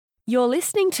You're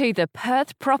listening to the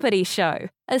Perth Property Show,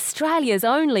 Australia's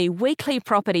only weekly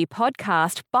property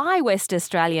podcast by West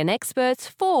Australian experts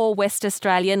for West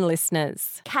Australian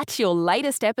listeners. Catch your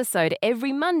latest episode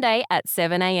every Monday at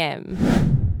 7 a.m.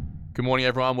 Good morning,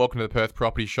 everyone. Welcome to the Perth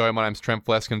Property Show. My name's Trent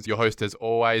Fleskens, your host as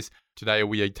always. Today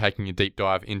we are taking a deep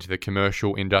dive into the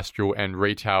commercial, industrial and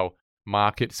retail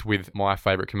markets with my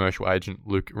favourite commercial agent,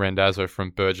 Luke Randazzo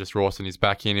from Burgess Rawson. He's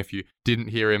back in. If you didn't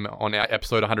hear him on our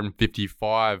episode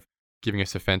 155, giving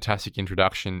us a fantastic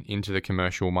introduction into the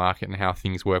commercial market and how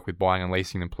things work with buying and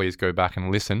leasing, then please go back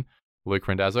and listen. Luke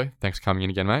Randazzo, thanks for coming in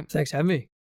again, mate. Thanks for having me.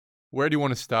 Where do you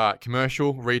want to start?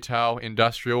 Commercial, retail,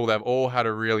 industrial, they've all had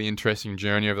a really interesting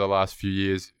journey over the last few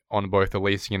years on both the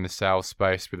leasing and the sales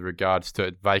space with regards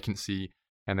to vacancy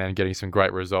and then getting some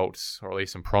great results, or at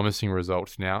least some promising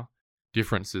results now.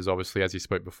 Differences, obviously, as you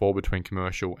spoke before, between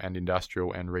commercial and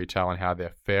industrial and retail and how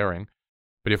they're faring.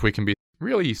 But if we can be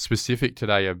really specific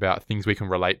today about things we can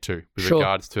relate to with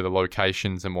regards to the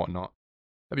locations and whatnot,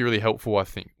 that'd be really helpful, I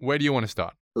think. Where do you want to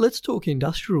start? Let's talk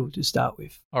industrial to start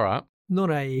with. All right. Not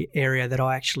a area that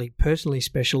I actually personally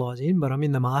specialise in, but I'm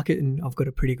in the market and I've got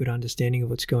a pretty good understanding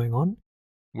of what's going on.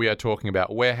 We are talking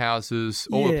about warehouses,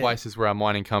 all the places where our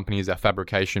mining companies, our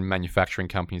fabrication, manufacturing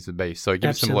companies would be. So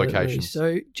give us some locations.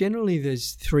 So generally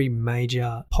there's three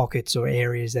major pockets or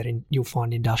areas that you'll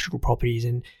find industrial properties,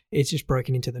 and it's just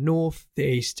broken into the north, the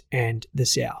east and the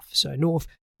south. So north,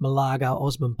 Malaga,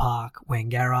 Osborne Park,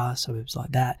 Wangara, suburbs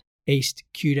like that. East,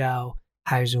 Kewdale,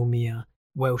 Hazelmere,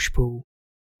 Welshpool,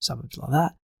 suburbs like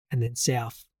that. And then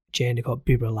south, Jandakot,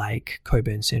 Bibra Lake,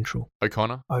 Cockburn Central.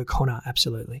 O'Connor,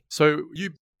 absolutely. So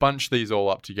you bunch these all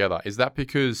up together. Is that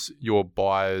because your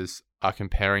buyers are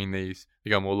comparing these?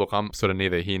 You're going, well, look, I'm sort of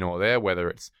neither here nor there,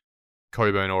 whether it's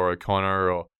Cockburn or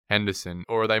O'Connor or Henderson,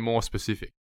 or are they more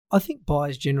specific? I think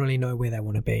buyers generally know where they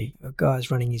want to be. A guy's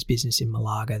running his business in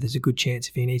Malaga. There's a good chance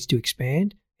if he needs to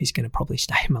expand, he's going to probably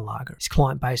stay in Malaga. His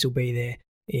client base will be there.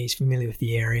 He's familiar with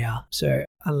the area. So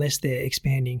unless they're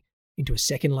expanding into a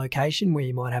second location where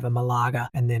you might have a Malaga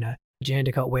and then a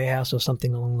Jandakot warehouse or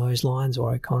something along those lines,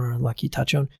 or O'Connor, like you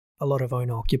touch on, a lot of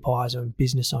owner-occupiers and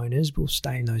business owners will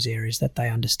stay in those areas that they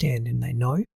understand and they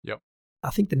know. Yep. I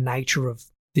think the nature of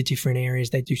the different areas,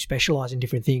 they do specialise in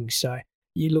different things. So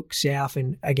you look south,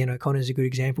 and again, O'Connor's a good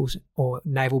example, or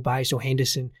Naval Base or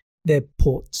Henderson, they're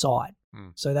port side.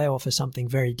 So they offer something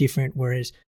very different,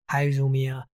 whereas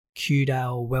Hazelmere,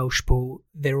 Kewdale, Welshpool,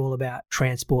 they're all about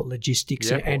transport,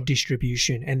 logistics and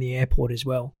distribution, and the airport as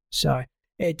well. So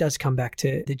it does come back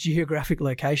to the geographic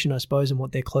location, I suppose, and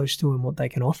what they're close to and what they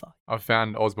can offer. I've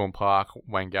found Osborne Park,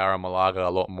 Wangara, Malaga a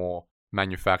lot more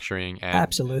manufacturing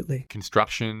and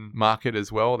construction market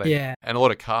as well. And a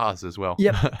lot of cars as well.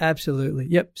 Yep, absolutely.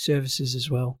 Yep, services as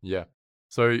well. Yeah.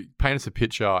 So paint us a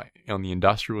picture on the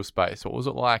industrial space. What was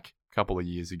it like a couple of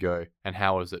years ago and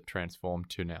how has it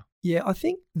transformed to now? Yeah, I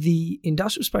think the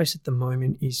industrial space at the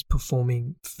moment is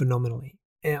performing phenomenally.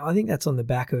 And I think that's on the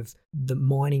back of the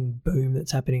mining boom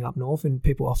that's happening up north, and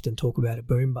people often talk about a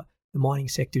boom, but the mining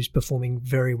sector is performing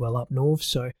very well up north.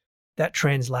 So that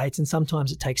translates, and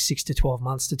sometimes it takes 6 to 12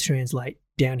 months to translate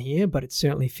down here, but it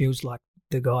certainly feels like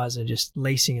the guys are just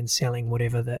leasing and selling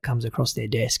whatever that comes across their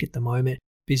desk at the moment.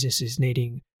 Businesses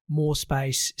needing more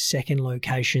space, second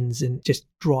locations, and just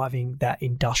driving that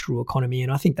industrial economy.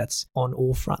 And I think that's on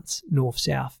all fronts, north,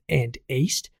 south and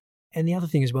east. And the other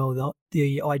thing as well,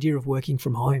 the idea of working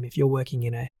from home. If you're working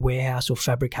in a warehouse or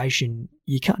fabrication,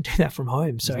 you can't do that from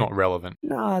home. So it's not relevant.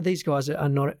 No, these guys are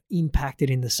not impacted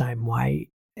in the same way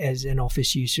as an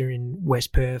office user in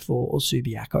West Perth or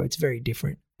Subiaco. It's very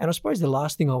different. And I suppose the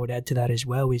last thing I would add to that as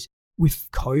well is with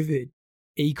COVID,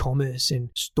 e-commerce and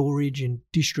storage and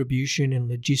distribution and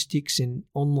logistics and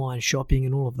online shopping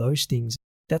and all of those things,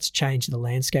 that's changed the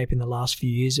landscape in the last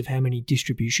few years of how many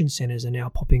distribution centres are now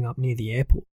popping up near the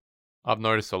airport. I've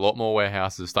noticed a lot more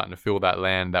warehouses starting to fill that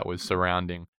land that was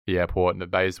surrounding the airport, and the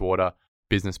Bayswater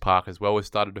Business Park as well has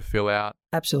started to fill out.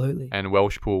 Absolutely. And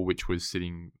Welshpool, which was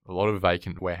sitting a lot of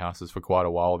vacant warehouses for quite a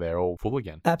while, they're all full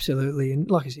again. Absolutely. And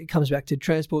like I said, it comes back to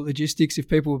transport logistics. If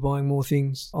people are buying more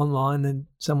things online, then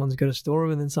someone's got to store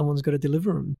them and then someone's got to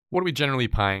deliver them. What are we generally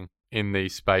paying in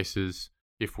these spaces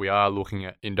if we are looking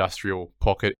at industrial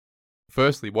pocket?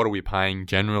 Firstly, what are we paying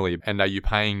generally? And are you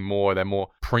paying more? They're more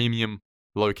premium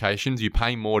locations. You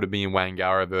pay more to be in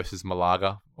Wangara versus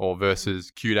Malaga or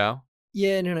versus Kewdale?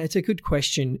 Yeah, no, it's a good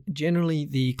question. Generally,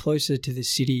 the closer to the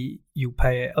city, you'll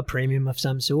pay a premium of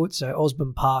some sort. So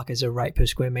Osborne Park as a rate per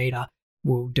square metre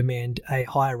will demand a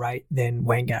higher rate than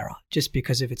Wangara just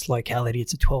because of its locality.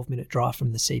 It's a 12-minute drive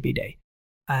from the CBD.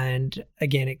 And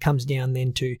again, it comes down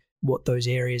then to what those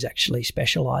areas actually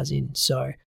specialise in.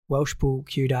 So Welshpool,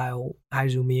 Kewdale,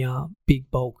 Hazelmere, big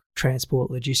bulk transport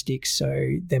logistics,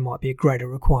 so there might be a greater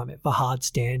requirement for hard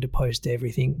stand opposed to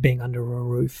everything being under a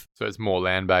roof. So it's more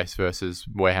land-based versus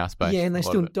warehouse-based. Yeah, and they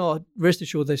still, rest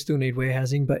assured, they still need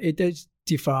warehousing, but it does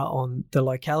differ on the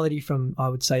locality from, I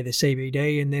would say, the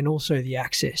CBD, and then also the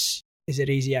access. Is it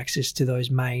easy access to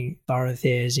those main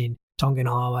thoroughfares in Tongan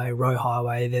Highway, Roe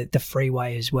Highway, the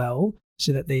freeway as well,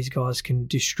 so that these guys can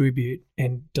distribute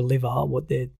and deliver what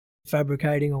they're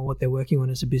fabricating or what they're working on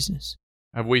as a business.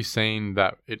 Have we seen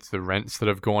that it's the rents that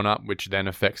have gone up, which then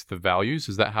affects the values?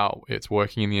 Is that how it's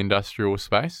working in the industrial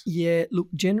space? Yeah, look,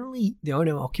 generally the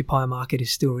owner-occupier market is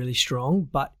still really strong,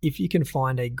 but if you can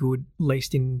find a good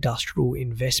leased industrial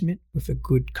investment with a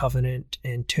good covenant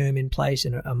and term in place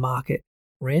and a market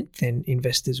rent, then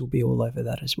investors will be all over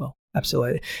that as well.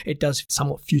 Absolutely. It does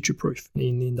somewhat future-proof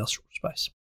in the industrial space.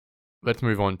 Let's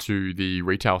move on to the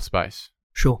retail space.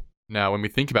 Sure. Now, when we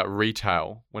think about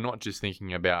retail, we're not just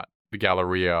thinking about the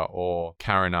Galleria or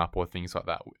Karen Up or things like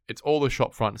that. It's all the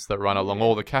shop fronts that run along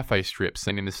all the cafe strips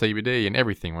and in the CBD and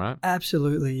everything, right?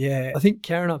 Absolutely, yeah. I think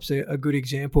Karen Up's a good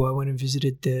example. I went and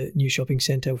visited the new shopping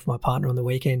centre with my partner on the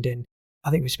weekend, and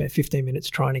I think we spent 15 minutes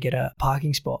trying to get a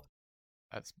parking spot.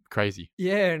 That's crazy.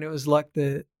 Yeah, and it was like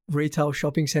the retail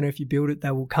shopping centre, if you build it,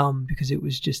 they will come, because it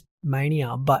was just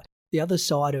mania. But the other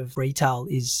side of retail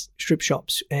is strip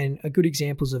shops, and a good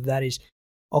examples of that is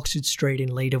Oxford Street in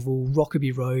Leederville,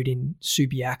 Rockaby Road in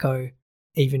Subiaco,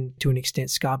 even to an extent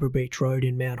Scarborough Beach Road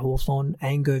in Mount Hawthorn,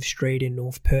 Angove Street in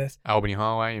North Perth. Albany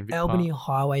Highway in Vic Albany Park.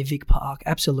 Highway, Vic Park,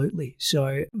 absolutely.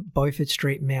 So Beaufort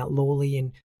Street, Mount Lawley,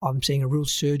 and I'm seeing a real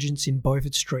surgence in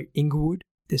Beaufort Street, Inglewood.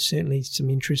 There's certainly some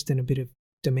interest and a bit of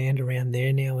demand around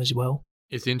there now as well.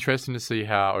 It's interesting to see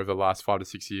how over the last 5 to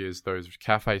 6 years, those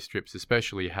cafe strips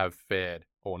especially have fared,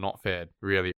 or not fared,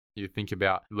 really. You think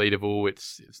about Leederville,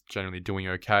 it's generally doing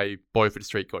okay. Beaufort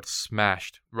Street got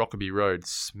smashed. Rockaby Road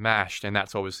smashed. And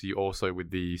that's obviously also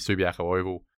with the Subiaco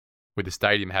Oval, with the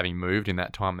stadium having moved in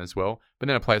that time as well. But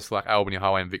then a place like Albany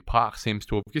Highway and Vic Park seems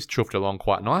to have just chuffed along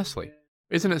quite nicely.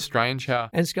 Isn't it strange how...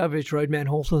 And Scarborough Beach Road, Mount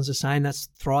Hawthorn's the same. That's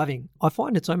thriving. I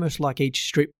find it's almost like each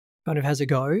strip kind of has a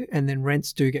go, and then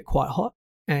rents do get quite hot.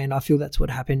 And I feel that's what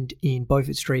happened in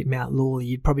Beaufort Street, Mount Lawley.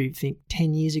 You'd probably think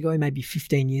 10 years ago, maybe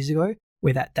 15 years ago,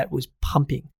 where that was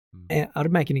pumping. And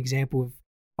I'd make an example of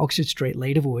Oxford Street,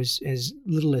 Leederville, as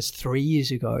little as 3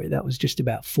 years ago, that was just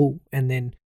about full. And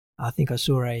then I think I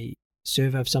saw a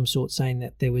survey of some sort saying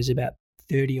that there was about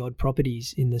 30 odd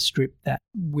properties in the strip that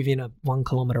within a 1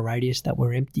 kilometre radius that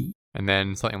were empty. And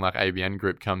then something like ABN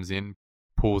Group comes in,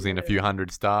 pulls in a few hundred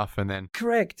staff, and then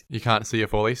correct, you can't see a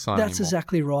full lease sign That's anymore.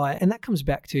 exactly right. And that comes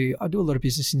back to, I do a lot of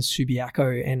business in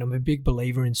Subiaco, and I'm a big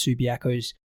believer in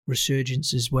Subiaco's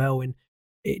resurgence as well. And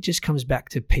it just comes back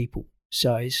to people.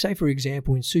 So say, for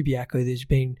example, in Subiaco, there's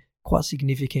been quite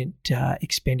significant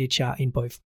expenditure in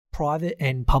both private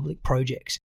and public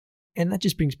projects. And that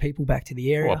just brings people back to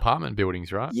the area. Or apartment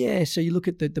buildings, right? Yeah, so you look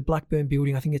at the Blackburn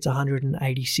building, I think it's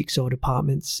 186 odd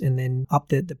apartments, and then up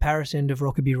the Paris end of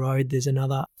Rockaby Road, there's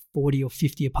another 40 or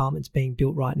 50 apartments being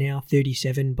built right now,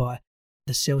 37 by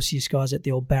the Celsius guys at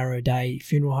the old Barrow Day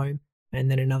funeral home,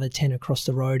 and then another 10 across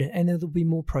the road, and there'll be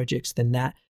more projects than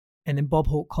that. And then Bob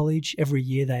Hawke College, every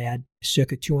year they add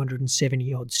circa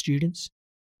 270 odd students,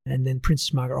 and then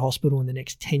Princess Margaret Hospital in the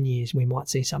next 10 years, we might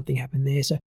see something happen there.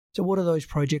 So what do those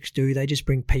projects do? They just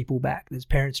bring people back. There's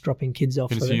parents dropping kids off.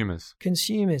 Consumers.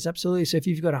 Consumers, absolutely. So if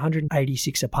you've got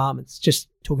 186 apartments, just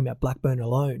talking about Blackburn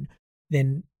alone,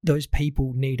 then those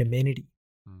people need amenity.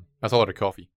 That's a lot of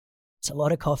coffee. It's a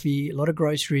lot of coffee, a lot of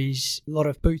groceries, a lot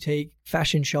of boutique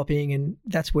fashion shopping, and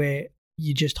that's where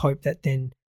you just hope that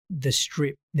then the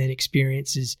strip then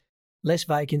experiences less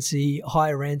vacancy,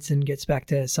 higher rents, and gets back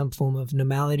to some form of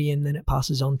normality, and then it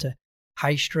passes on to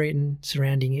Hay Street and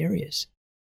surrounding areas.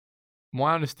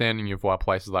 My understanding of why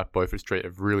places like Beaufort Street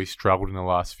have really struggled in the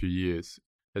last few years,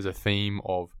 there's a theme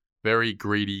of very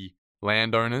greedy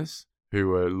landowners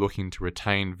who are looking to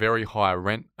retain very high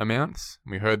rent amounts.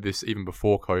 We heard this even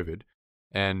before COVID,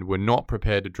 and were not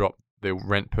prepared to drop the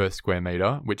rent per square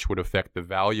metre, which would affect the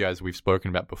value, as we've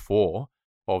spoken about before,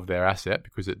 of their asset,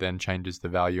 because it then changes the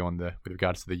value with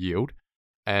regards to the yield.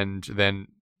 And then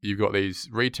you've got these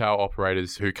retail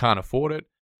operators who can't afford it,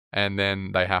 and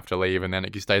then they have to leave, and then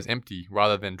it just stays empty.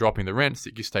 Rather than dropping the rents,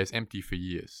 it just stays empty for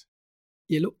years.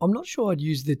 Yeah, look, I'm not sure I'd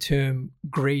use the term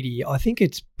greedy. I think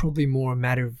it's probably more a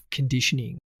matter of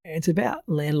conditioning. It's about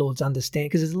landlords understand,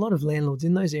 because there's a lot of landlords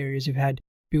in those areas who've had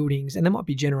buildings, and there might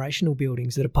be generational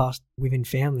buildings that are passed within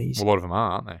families. A lot of them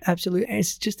are, aren't they? Absolutely. And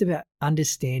it's just about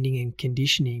understanding and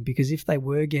conditioning, because if they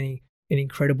were getting an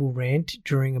incredible rent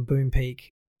during a boom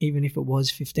peak even if it was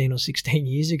 15 or 16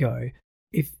 years ago,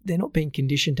 if they're not being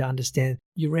conditioned to understand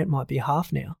your rent might be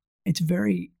half now, it's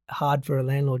very hard for a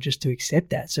landlord just to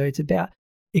accept that. So it's about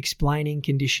explaining,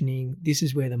 conditioning, this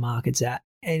is where the market's at.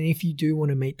 And if you do want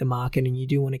to meet the market and you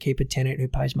do want to keep a tenant who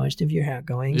pays most of your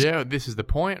outgoings. Yeah, this is the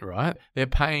point, right? They're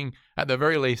paying, at the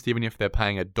very least, even if they're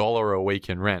paying $1 a week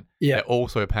in rent, they're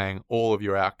also paying all of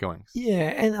your outgoings.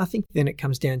 Yeah, and I think then it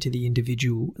comes down to the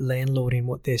individual landlord and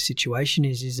what their situation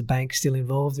is. Is the bank still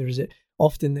involved, or is it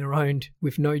often they're owned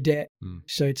with no debt?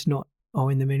 So it's not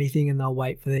owing them anything and they'll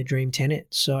wait for their dream tenant.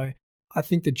 So I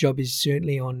think the job is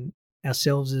certainly on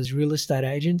ourselves as real estate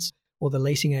agents or the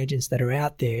leasing agents that are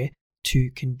out there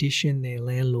to condition their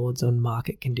landlords on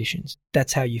market conditions.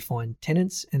 That's how you find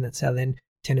tenants, and that's how then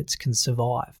tenants can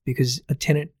survive. Because a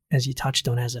tenant, as you touched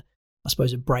on, has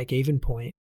a break-even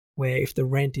point where if the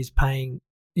rent is paying,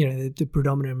 the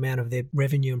predominant amount of their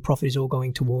revenue and profit is all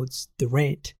going towards the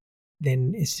rent,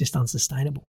 then it's just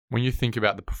unsustainable. When you think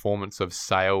about the performance of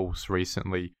sales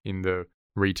recently in the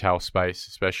retail space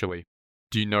especially,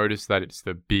 do you notice that it's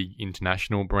the big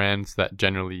international brands that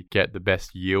generally get the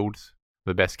best yields,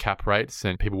 the best cap rates,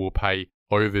 and people will pay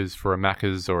overs for a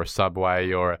Macca's or a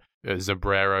Subway or a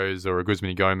Zabreros or a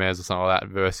Guzman y Gomez or something like that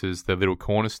versus the little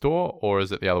corner store, or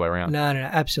is it the other way around? No,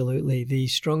 absolutely. The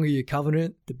stronger your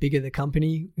covenant, the bigger the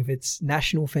company. If it's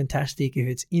national, fantastic. If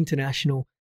it's international,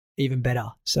 even better.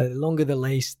 So the longer the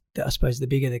lease, I suppose the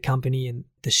bigger the company and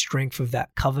the strength of that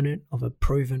covenant of a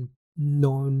proven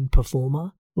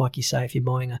non-performer. Like you say, if you're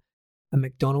buying a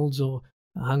McDonald's or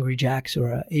a Hungry Jack's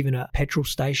or even a petrol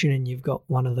station and you've got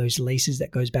one of those leases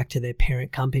that goes back to their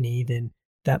parent company, then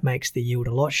that makes the yield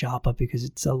a lot sharper because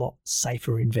it's a lot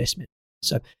safer investment.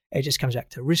 So it just comes back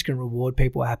to risk and reward.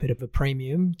 People are happy to have a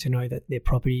premium to know that their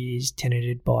property is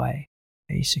tenanted by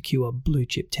a secure blue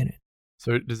chip tenant.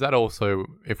 So does that also,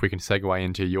 if we can segue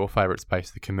into your favourite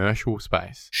space, the commercial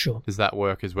space? Sure. Does that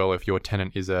work as well if your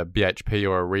tenant is a BHP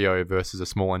or a Rio versus a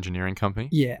small engineering company?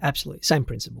 Yeah, absolutely. Same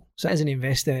principle. So as an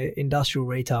investor, industrial,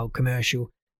 retail,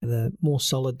 commercial, the more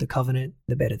solid the covenant,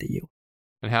 the better the yield.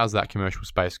 And how's that commercial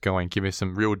space going? Give me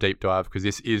some real deep dive because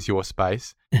this is your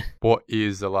space. What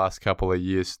is the last couple of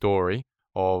years' story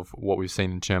of what we've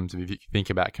seen in terms of, if you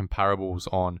think about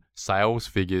comparables on sales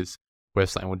figures, we're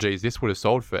saying, well, geez, this would have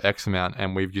sold for X amount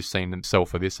and we've just seen them sell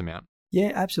for this amount.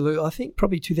 Yeah, absolutely. I think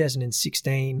probably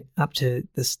 2016 up to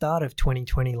the start of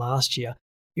 2020 last year,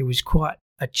 it was quite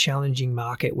a challenging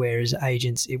market, whereas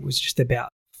agents, it was just about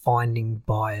finding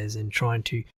buyers and trying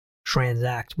to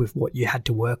transact with what you had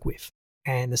to work with.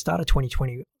 And the start of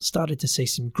 2020 started to see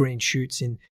some green shoots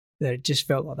in that it just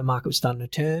felt like the market was starting to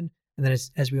turn. And then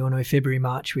as we all know, February,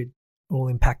 March, we're all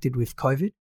impacted with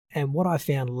COVID. And what I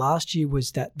found last year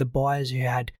was that the buyers who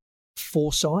had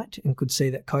foresight and could see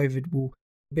that COVID will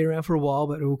be around for a while,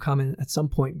 but it will come and at some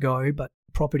point go. But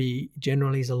property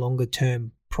generally is a longer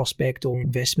term prospect or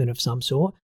investment of some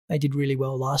sort. They did really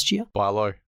well last year. Buy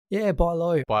low. Yeah, buy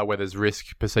low. Buy where there's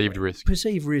risk, perceived risk.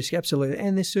 Perceived risk, absolutely.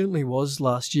 And there certainly was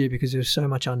last year because there was so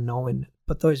much unknown.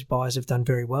 But those buyers have done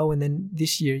very well. And then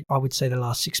this year, I would say the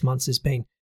last 6 months has been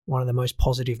one of the most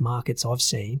positive markets I've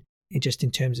seen. Just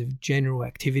in terms of general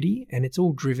activity, and it's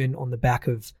all driven on the back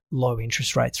of low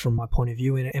interest rates from my point of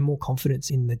view and more confidence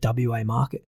in the WA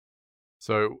market.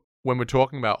 So when we're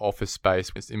talking about office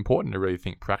space, it's important to really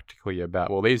think practically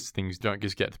about, well, these things don't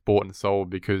just get bought and sold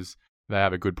because they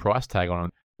have a good price tag on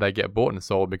them. They get bought and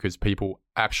sold because people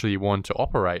actually want to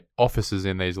operate offices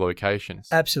in these locations.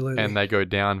 Absolutely. And they go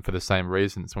down for the same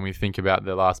reasons. When we think about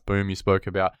the last boom you spoke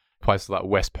about, places like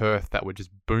West Perth that were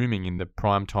just booming in the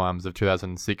prime times of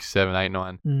 2006, 7, 8,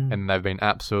 9, and they've been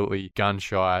absolutely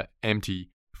gun-shy,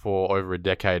 empty for over a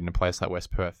decade in a place like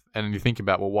West Perth. And you think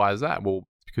about, well, why is that? Well,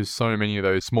 it's because so many of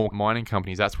those small mining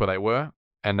companies, that's where they were,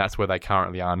 and that's where they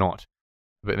currently are not.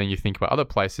 But then you think about other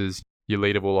places, your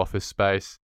Leaderville office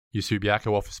space, your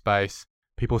Subiaco office space,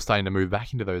 people are starting to move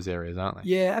back into those areas, aren't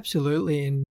they? Yeah, absolutely.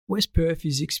 And West Perth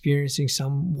is experiencing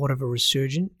somewhat of a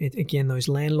resurgence. Again, those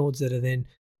landlords that are then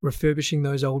refurbishing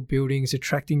those old buildings,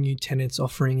 attracting new tenants,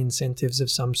 offering incentives of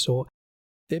some sort,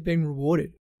 they're being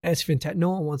rewarded. That's fantastic.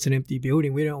 No one wants an empty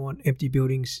building. We don't want empty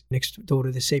buildings next door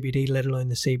to the CBD, let alone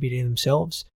the CBD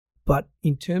themselves. But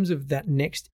in terms of that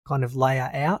next kind of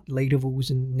layer out, Leadervilles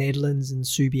and Nedlands and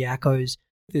Subiacos,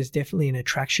 there's definitely an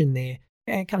attraction there.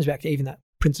 And it comes back to even that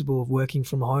principle of working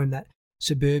from home, that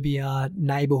suburbia,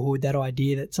 neighbourhood, that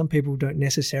idea that some people don't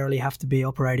necessarily have to be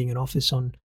operating an office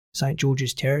on St.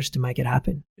 George's Terrace to make it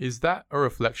happen. Is that a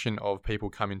reflection of people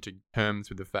coming to terms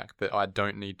with the fact that I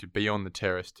don't need to be on the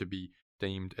terrace to be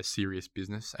deemed a serious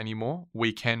business anymore?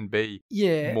 We can be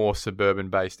more suburban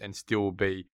based and still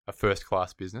be a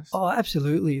first-class business? Oh,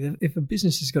 absolutely. If a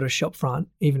business has got a shop front,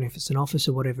 even if it's an office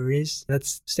or whatever it is,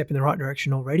 that's a step in the right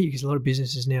direction already, because a lot of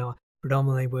businesses now are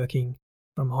predominantly working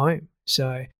from home.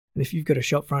 So if you've got a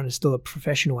shop front, it's still a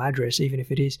professional address, even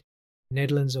if it is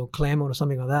Netherlands or Claremont or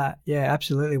something like that. Yeah,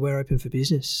 absolutely. We're open for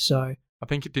business. So I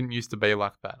think it didn't used to be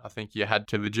like that. I think you had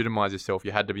to legitimise yourself.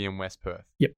 You had to be in West Perth.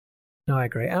 Yep. No, I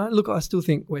agree. Look, I still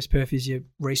think West Perth is your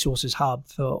resources hub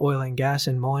for oil and gas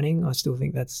and mining. I still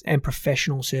think and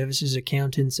professional services,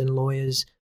 accountants and lawyers,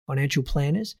 financial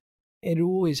planners. It'll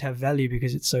always have value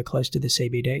because it's so close to the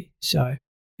CBD. So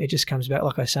it just comes back,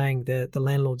 like I was saying, the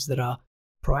landlords that are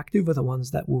proactive are the ones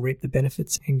that will reap the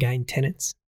benefits and gain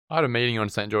tenants. I had a meeting on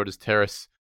St. George's Terrace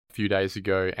a few days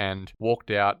ago and walked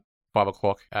out 5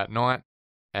 o'clock at night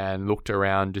and looked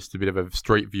around, just a bit of a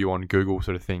street view on Google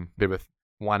sort of thing, a bit of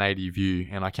a 180 view,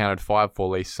 and I counted 5 for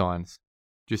lease signs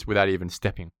just without even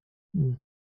stepping.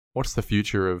 What's the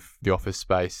future of the office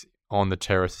space on the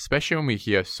terrace, especially when we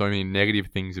hear so many negative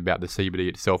things about the CBD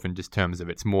itself in just terms of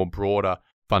its more broader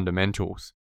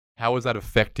fundamentals? How is that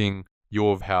affecting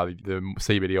how the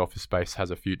CBD office space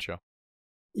has a future?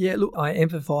 Yeah, look, I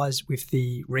empathise with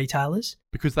the retailers.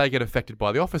 Because they get affected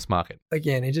by the office market.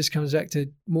 Again, it just comes back to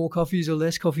more coffees or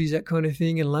less coffees, that kind of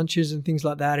thing, and lunches and things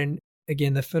like that. And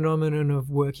again, the phenomenon of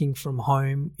working from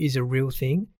home is a real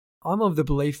thing. I'm of the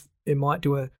belief it might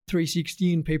do a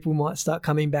 360 and people might start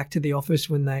coming back to the office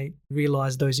when they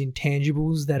realise those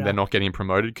intangibles that they're not getting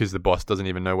promoted because the boss doesn't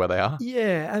even know where they are.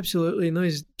 Yeah, absolutely.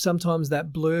 And sometimes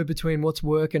that blur between what's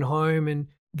work and home and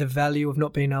the value of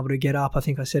not being able to get up. I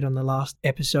think I said on the last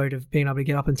episode of being able to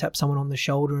get up and tap someone on the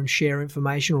shoulder and share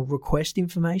information or request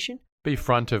information. Be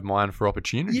front of mind for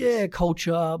opportunities. Yeah,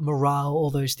 culture, morale,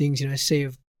 all those things. Sea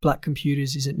of black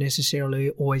computers isn't necessarily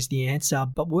always the answer,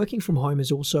 but working from home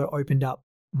has also opened up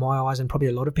my eyes and probably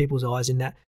a lot of people's eyes in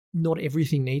that not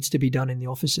everything needs to be done in the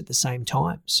office at the same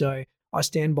time. So I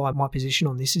stand by my position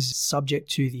on this is subject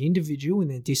to the individual and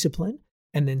their discipline,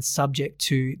 and then subject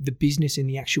to the business and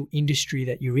the actual industry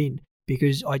that you're in.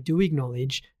 Because I do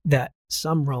acknowledge that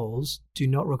some roles do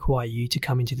not require you to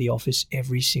come into the office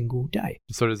every single day.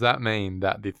 So does that mean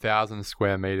that the 1,000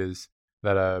 square metres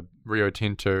that a Rio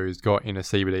Tinto's got in a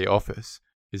CBD office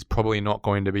is probably not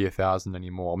going to be 1,000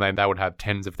 anymore? I mean, they would have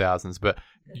tens of thousands, but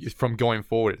from going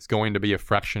forward, it's going to be a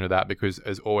fraction of that, because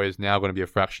there's always now going to be a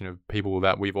fraction of people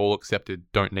that we've all accepted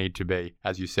don't need to be,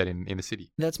 as you said, in the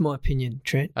city. That's my opinion,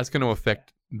 Trent. That's going to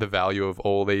affect the value of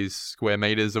all these square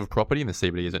metres of property in the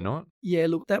CBD, is it not? Yeah,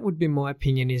 look, that would be my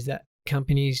opinion, is that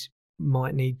companies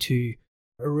might need to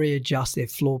readjust their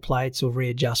floor plates or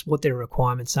readjust what their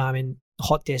requirements are. I mean,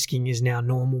 hot desking is now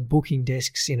normal, booking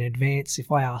desks in advance.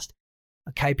 If I asked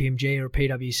a KPMG or a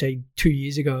PwC 2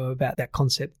 years ago about that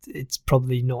concept, it's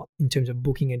probably not in terms of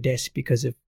booking a desk, because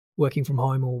of working from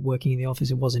home or working in the office,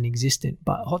 it wasn't existent.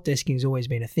 But hot desking has always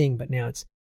been a thing, but now it's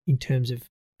in terms of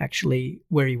actually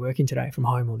where are you working today, from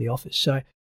home or the office. So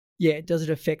yeah, does it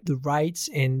affect the rates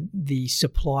and the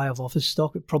supply of office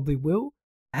stock? It probably will.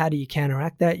 How do you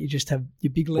counteract that? You just have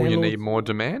your big landlords. Well, you need more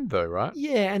demand though, right?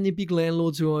 Yeah, and the big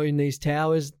landlords who own these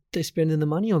towers, they're spending the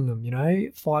money on them,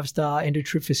 5-star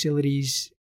end-of-trip facilities,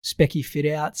 specky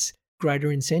fit-outs,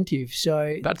 greater incentive.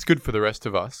 So that's good for the rest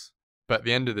of us. But at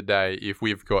the end of the day, if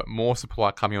we've got more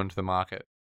supply coming onto the market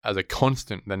as a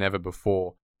constant than ever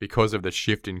before because of the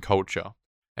shift in culture,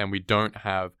 and we don't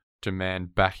have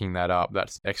demand backing that up,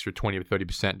 that's extra 20 to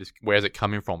 30%. Just where's it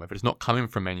coming from? If it's not coming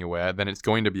from anywhere, then it's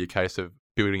going to be a case of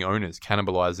building owners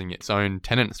cannibalizing its own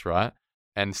tenants, right?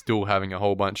 And still having a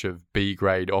whole bunch of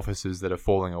B-grade offices that are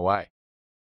falling away.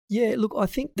 Yeah, look, I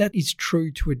think that is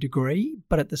true to a degree,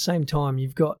 but at the same time,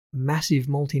 you've got massive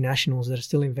multinationals that are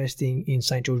still investing in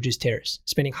St. George's Terrace,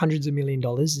 spending hundreds of $1 million.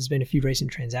 There's been a few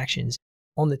recent transactions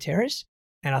on the terrace,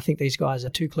 and I think these guys are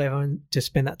too clever to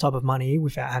spend that type of money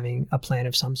without having a plan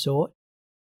of some sort.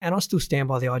 And I still stand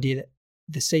by the idea that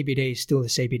the CBD is still the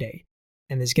CBD,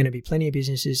 and there's going to be plenty of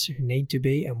businesses who need to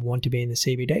be and want to be in the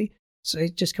CBD. So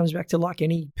it just comes back to, like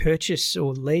any purchase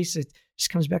or lease, it just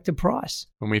comes back to price.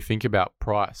 When we think about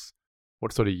price,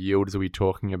 what sort of yields are we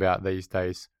talking about these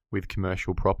days with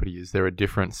commercial property? Is there a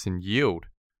difference in yield,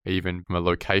 even from a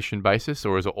location basis,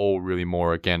 or is it all really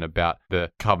more, again, about the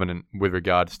covenant with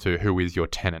regards to who is your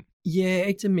tenant? Yeah,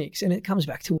 it's a mix. And it comes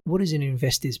back to what is an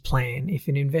investor's plan? If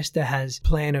an investor has a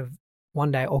plan of one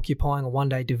day occupying or one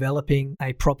day developing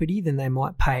a property, then they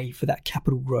might pay for that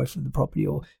capital growth of the property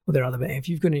or their other. If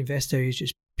you've got an investor who's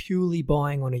just purely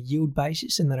buying on a yield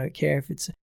basis and they don't care if it's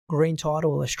a green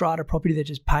title or a strata property, they're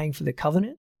just paying for the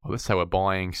covenant. Well, let's say we're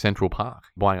buying Central Park,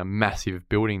 buying a massive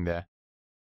building there.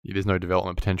 There's no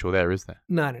development potential there, is there?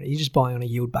 No, you're just buying on a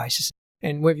yield basis.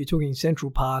 And whether you're talking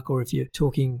Central Park or if you're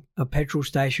talking a petrol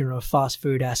station or a fast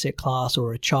food asset class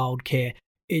or a childcare,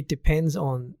 it depends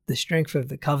on the strength of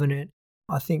the covenant.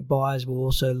 I think buyers will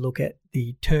also look at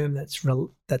the term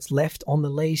that's left on the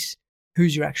lease,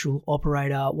 who's your actual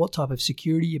operator, what type of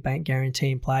security your bank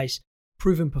guarantee in place,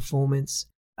 proven performance.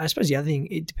 I suppose the other thing,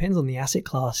 it depends on the asset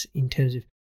class in terms of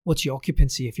what's your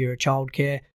occupancy. If you're a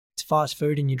childcare, it's fast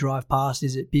food and you drive past,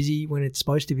 is it busy when it's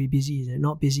supposed to be busy? Is it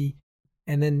not busy?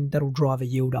 And then that'll drive a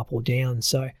yield up or down.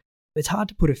 So it's hard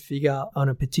to put a figure on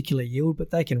a particular yield,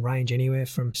 but they can range anywhere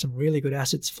from some really good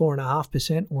assets,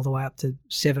 4.5%, all the way up to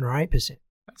 7 or 8%.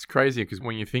 That's crazy because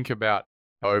when you think about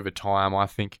over time, I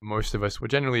think most of us would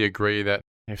generally agree that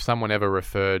if someone ever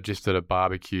referred just at a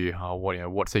barbecue,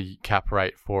 what's a cap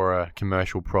rate for a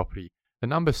commercial property? The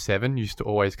number 7 used to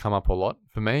always come up a lot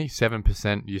for me.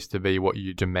 7% used to be what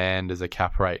you demand as a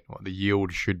cap rate, what the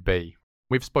yield should be.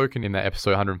 We've spoken in that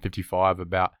episode 155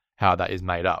 about how that is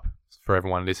made up for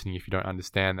everyone listening if you don't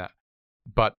understand that.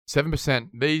 But 7%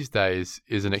 these days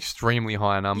is an extremely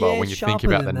high number when you think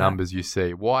about the numbers you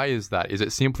see. Why is that? Is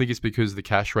it simply just because the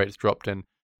cash rate's dropped and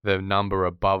the number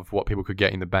above what people could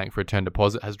get in the bank for a term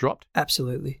deposit has dropped?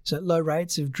 Absolutely. So low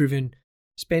rates have driven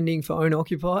spending for owner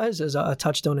occupiers, as I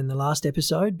touched on in the last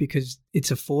episode, because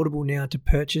it's affordable now to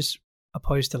purchase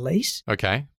opposed to lease.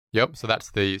 Okay. Yep. So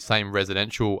that's the same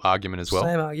residential argument as well.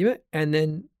 Same argument. And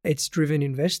then it's driven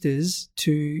investors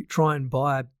to try and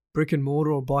buy brick and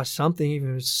mortar or buy something,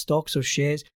 even if it's stocks or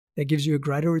shares, that gives you a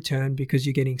greater return because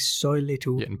you're getting so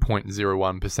little. Getting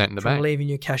 0.01% in the bank. Leaving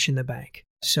your cash in the bank.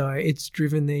 So it's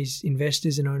driven these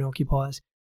investors and owner occupiers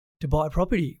to buy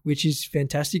property, which is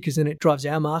fantastic because then it drives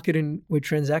our market and we're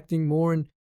transacting more, and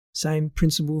same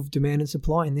principle of demand and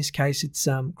supply. In this case, it's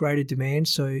greater demand,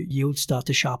 so yields start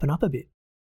to sharpen up a bit.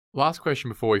 Last question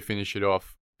before we finish it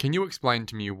off. Can you explain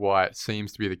to me why it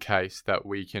seems to be the case that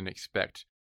we can expect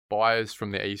buyers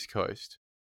from the East Coast,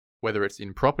 whether it's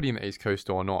in property in the East Coast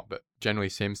or not, but generally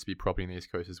seems to be property in the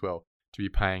East Coast as well, to be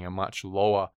paying a much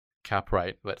lower cap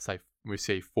rate? Let's say we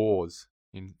see 4s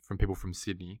from people from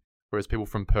Sydney, whereas people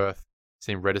from Perth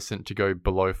seem reticent to go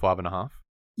below 5.5.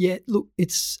 Yeah, look,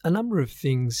 it's a number of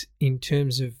things in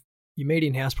terms of your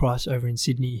median house price over in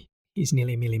Sydney is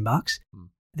nearly $1 million.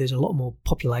 There's a lot more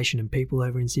population and people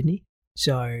over in Sydney,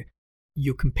 so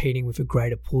you're competing with a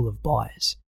greater pool of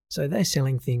buyers. So they're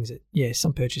selling things at,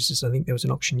 some purchases. I think there was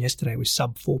an auction yesterday with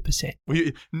sub 4%.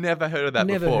 We never heard of that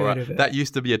before, right? Of it. That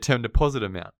used to be a term deposit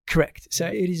amount. Correct. So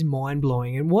it is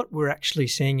mind-blowing. And what we're actually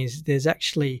seeing is there's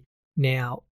actually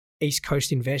now East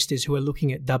Coast investors who are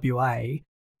looking at WA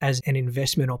as an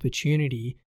investment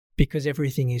opportunity because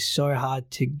everything is so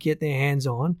hard to get their hands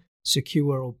on,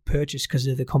 secure or purchase because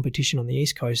of the competition on the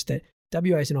East Coast, that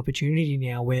WA is an opportunity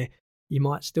now where you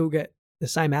might still get the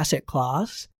same asset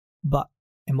class, but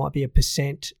it might be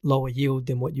 1% lower yield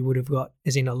than what you would have got,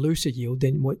 as in a looser yield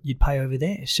than what you'd pay over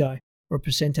there. So, or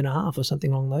 1.5% or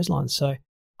something along those lines. So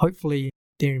hopefully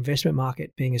their investment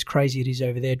market, being as crazy it is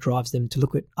over there, drives them to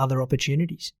look at other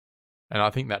opportunities. And I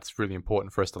think that's really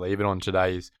important for us to leave it on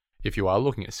today is if you are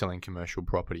looking at selling commercial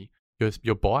property,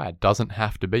 your buyer doesn't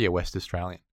have to be a West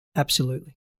Australian.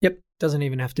 Absolutely. Yep. Doesn't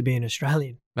even have to be an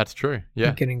Australian. That's true. Yeah.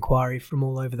 You get inquiry from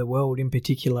all over the world, in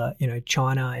particular,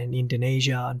 China and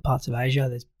Indonesia and parts of Asia.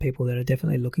 There's people that are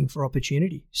definitely looking for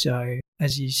opportunity. So,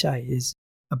 as you say, there's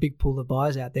a big pool of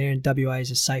buyers out there, and WA is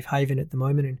a safe haven at the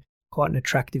moment and quite an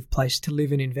attractive place to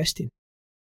live and invest in.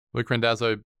 Luke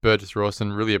Randazzo, Burgess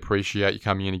Rawson, really appreciate you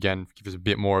coming in again. Give us a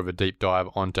bit more of a deep dive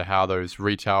onto how those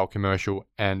retail, commercial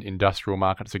and industrial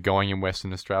markets are going in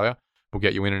Western Australia. We'll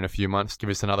get you in a few months. Give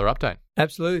us another update.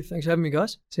 Absolutely. Thanks for having me,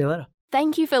 guys. See you later.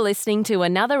 Thank you for listening to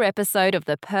another episode of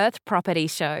the Perth Property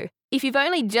Show. If you've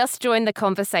only just joined the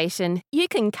conversation, you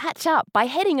can catch up by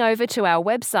heading over to our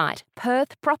website,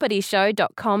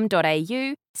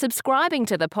 perthpropertyshow.com.au, subscribing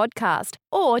to the podcast,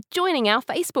 or joining our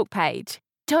Facebook page.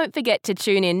 Don't forget to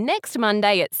tune in next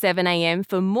Monday at 7 a.m.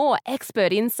 for more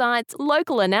expert insights,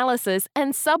 local analysis,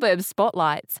 and suburb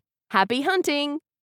spotlights. Happy hunting!